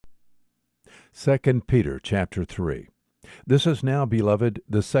Second Peter chapter 3. This is now, beloved,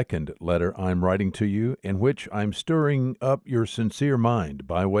 the second letter I'm writing to you, in which I'm stirring up your sincere mind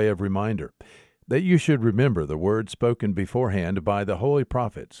by way of reminder, that you should remember the word spoken beforehand by the holy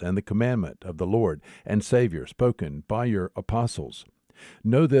prophets and the commandment of the Lord and Savior spoken by your apostles.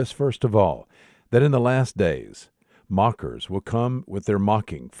 Know this first of all, that in the last days mockers will come with their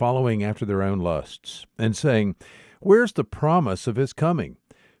mocking, following after their own lusts, and saying, "Where's the promise of his coming?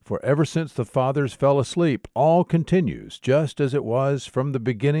 For ever since the fathers fell asleep, all continues just as it was from the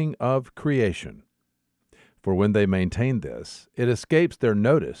beginning of creation." For when they maintain this, it escapes their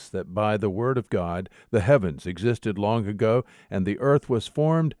notice that by the word of God the heavens existed long ago, and the earth was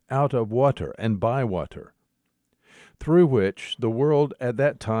formed out of water and by water, through which the world at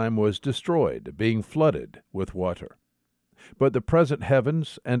that time was destroyed, being flooded with water. But the present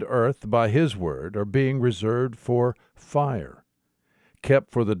heavens and earth by his word are being reserved for fire,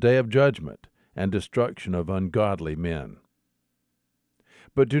 kept for the day of judgment and destruction of ungodly men.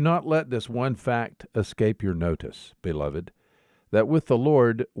 But do not let this one fact escape your notice, beloved, that with the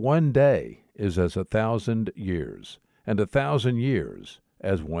Lord 1 day is as 1,000 years, and 1,000 years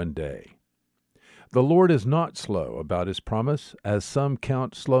as 1 day. The Lord is not slow about his promise, as some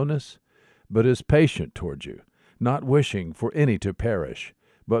count slowness, but is patient toward you, not wishing for any to perish,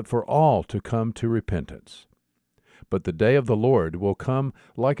 but for all to come to repentance. But the day of the Lord will come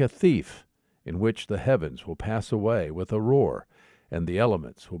like a thief, in which the heavens will pass away with a roar, and the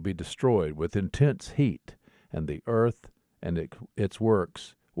elements will be destroyed with intense heat, and the earth and its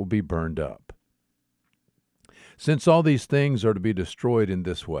works will be burned up. Since all these things are to be destroyed in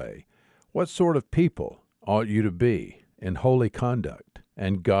this way, what sort of people ought you to be in holy conduct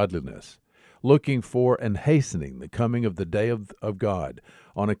and godliness, looking for and hastening the coming of the day of God,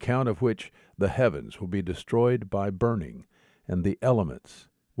 on account of which the heavens will be destroyed by burning, and the elements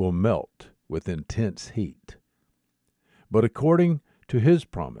will melt with intense heat? But according to his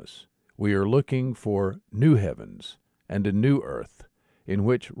promise, we are looking for new heavens and a new earth, in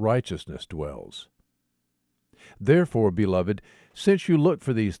which righteousness dwells. Therefore, beloved, since you look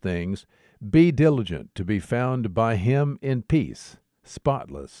for these things, be diligent to be found by him in peace,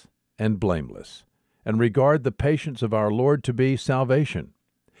 spotless and blameless, and regard the patience of our Lord to be salvation,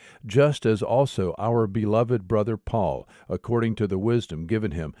 just as also our beloved brother Paul, according to the wisdom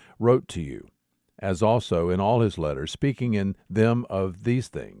given him, wrote to you, as also in all his letters, speaking in them of these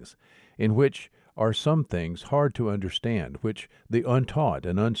things, in which are some things hard to understand, which the untaught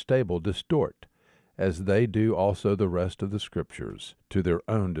and unstable distort, as they do also the rest of the Scriptures, to their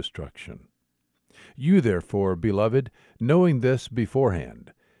own destruction. You therefore, beloved, knowing this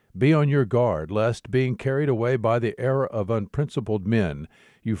beforehand, be on your guard, lest, being carried away by the error of unprincipled men,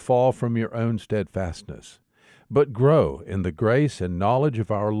 you fall from your own steadfastness, but grow in the grace and knowledge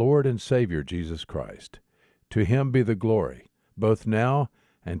of our Lord and Savior Jesus Christ. To him be the glory, both now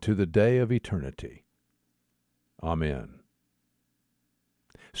and to the day of eternity. Amen.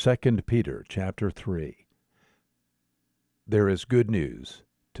 2 Peter chapter 3. There is good news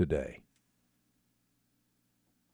today.